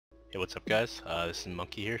Hey, what's up guys? This is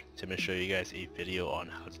Monkey here. I'm going to show you guys a video on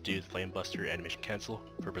how to do the Flamebuster animation cancel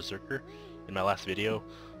for Berserker. In my last video,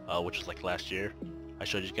 which was like last year, I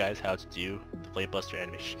showed you guys how to do the Flamebuster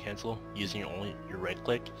animation cancel using only your right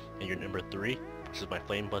click and your number 3, which is my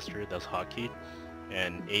Flamebuster that was hotkeyed,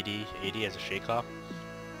 and 80 as a shake off.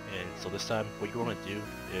 And so this time, what you want to do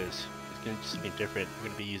is, it's going to just be different. You're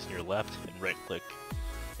going to be using your left and right click.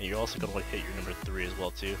 And you're also going to want to hit your number 3 as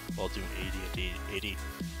well too, while doing 80 and 80.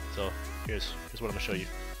 So here's what I'm going to show you.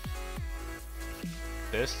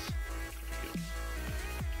 That's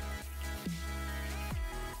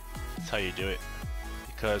how you do it.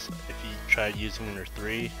 Because if you try using number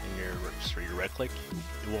 3 and your right click,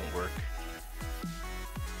 it won't work.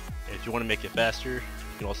 And if you want to make it faster, you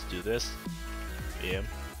can also do this. Bam.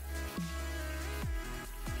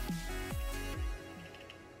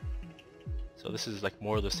 So this is like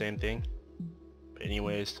more of the same thing. But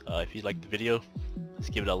anyways, if you liked the video, let's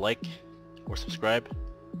give it a like or subscribe.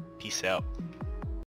 Peace out.